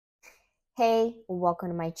Hey, welcome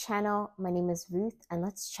to my channel. My name is Ruth, and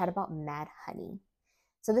let's chat about Mad Honey.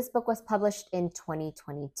 So, this book was published in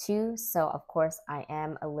 2022. So, of course, I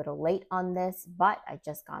am a little late on this, but I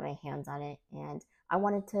just got my hands on it and I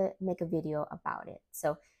wanted to make a video about it.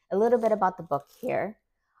 So, a little bit about the book here: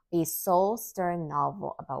 a soul stirring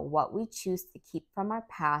novel about what we choose to keep from our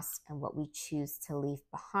past and what we choose to leave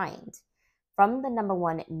behind. From the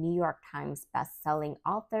 #1 New York Times best-selling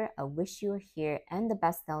author of Wish You Were Here and the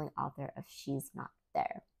best-selling author of She's Not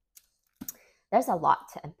There. There's a lot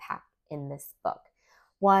to unpack in this book.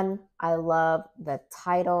 One, I love the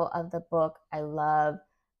title of the book. I love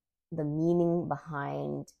the meaning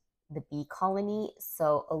behind the bee colony.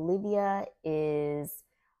 So Olivia is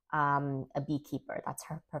a beekeeper. That's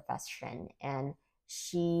her profession. And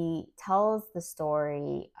she tells the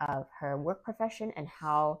story of her work profession and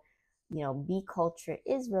how, bee culture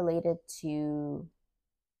is related to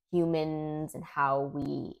humans and how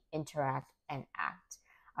we interact and act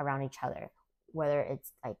around each other, whether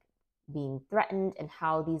it's like being threatened and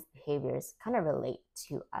how these behaviors kind of relate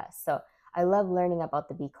to us. So I love learning about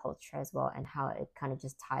the bee culture as well and how it kind of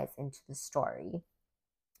just ties into the story.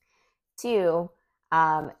 Two,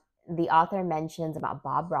 the author mentions about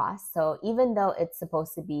Bob Ross. So even though it's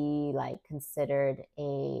supposed to be like considered a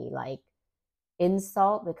like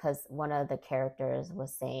insult because one of the characters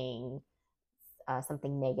was saying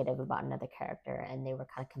something negative about another character and they were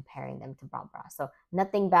kind of comparing them to Bob Ross. So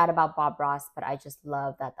nothing bad about Bob Ross, but I just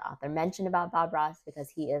love that the author mentioned about Bob Ross because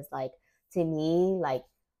he is like, to me, like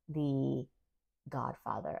the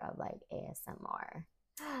godfather of like ASMR.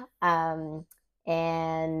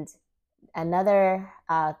 And another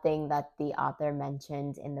thing that the author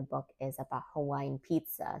mentioned in the book is about Hawaiian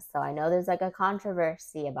pizza. So I know there's like a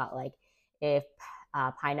controversy about like if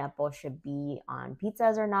pineapple should be on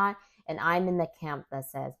pizzas or not, and I'm in the camp that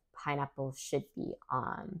says pineapple should be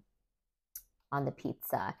on the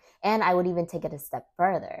pizza. And I would even take it a step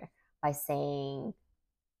further by saying,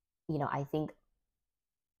 I think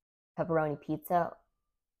pepperoni pizza,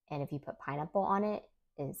 and if you put pineapple on it,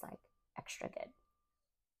 is like extra good.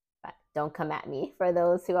 But don't come at me for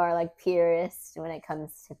those who are like purists when it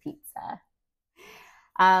comes to pizza.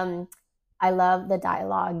 Um, I love the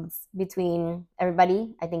dialogues between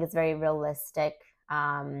everybody. I think it's very realistic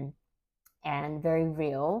and very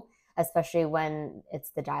real, especially when it's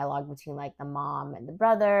the dialogue between like the mom and the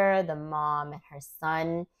brother, the mom and her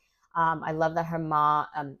son. I love that her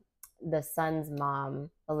mom, the son's mom,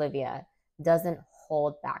 Olivia, doesn't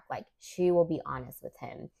hold back. Like she will be honest with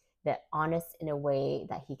him, but honest in a way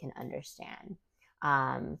that he can understand.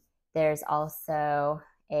 There's also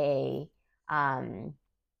a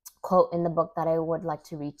quote in the book that I would like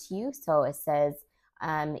to read to you. So it says,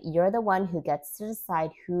 you're the one who gets to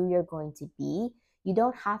decide who you're going to be. You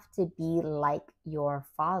don't have to be like your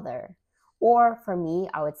father. Or for me,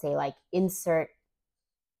 I would say like insert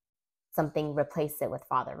something, replace it with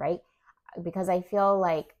father, right? Because I feel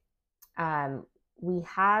like we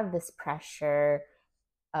have this pressure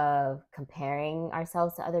of comparing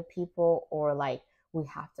ourselves to other people, or like we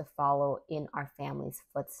have to follow in our family's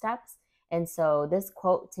footsteps. And so this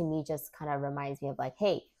quote to me just kind of reminds me of like,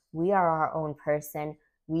 hey, we are our own person.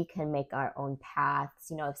 We can make our own paths.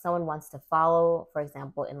 If someone wants to follow, for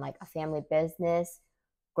example, in like a family business,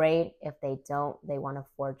 great. If they don't, they want to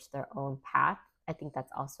forge their own path, I think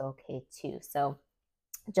that's also okay too. So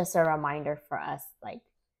just a reminder for us, like,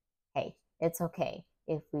 hey, it's okay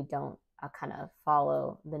if we don't kind of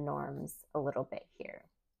follow the norms a little bit here.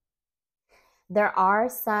 There are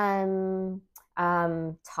some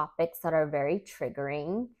topics that are very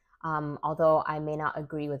triggering. Although I may not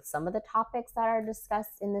agree with some of the topics that are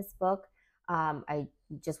discussed in this book, I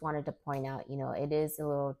just wanted to point out, it is a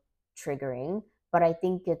little triggering, but I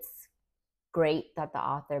think it's great that the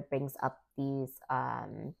author brings up these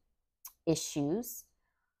issues.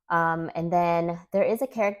 And then there is a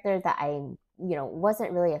character that I,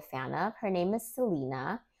 wasn't really a fan of. Her name is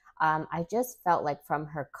Selena. I just felt like from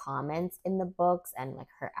her comments in the books and like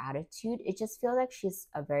her attitude, it just feels like she's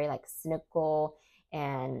a very like cynical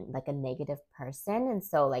and like a negative person. And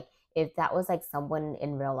so like if that was like someone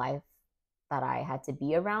in real life that I had to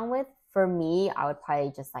be around with, for me, I would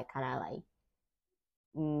probably just like kind of like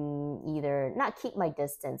either not keep my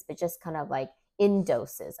distance, but just kind of like in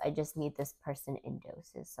doses. I just need this person in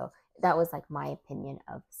doses. So that was like my opinion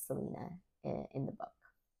of Selena in the book.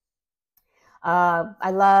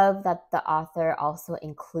 I love that the author also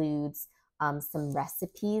includes some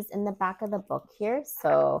recipes in the back of the book here.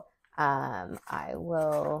 So I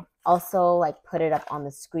will also like put it up on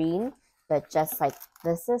the screen, but just like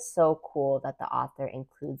this is so cool that the author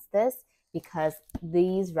includes this because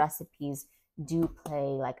these recipes do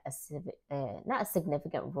play like not a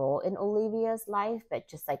significant role in Olivia's life, but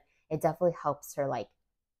just like it definitely helps her like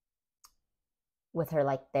with her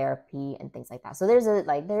like therapy and things like that. So there is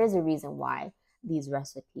a reason why these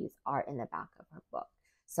recipes are in the back of her book.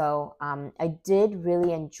 So I did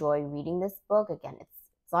really enjoy reading this book. Again, it's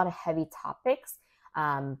a lot of heavy topics,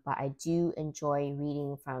 but I do enjoy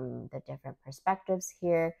reading from the different perspectives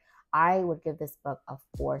here. I would give this book a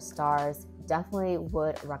 4 stars. Definitely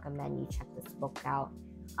would recommend you check this book out.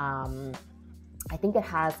 I think it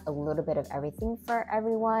has a little bit of everything for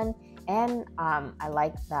everyone, and I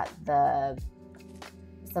like that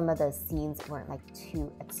some of the scenes weren't like too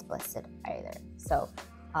explicit either. So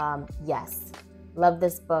yes, love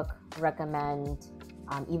this book, recommend.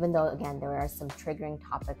 Even though again there are some triggering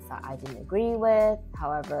topics that I didn't agree with,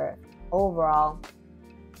 however, overall,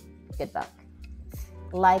 good book.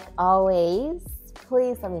 Like always,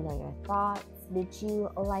 please let me know your thoughts. Did you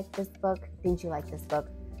like this book? Didn't you like this book?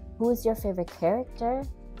 Who is your favorite character?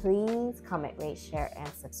 Please comment, rate, share, and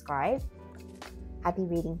subscribe. Happy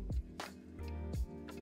reading.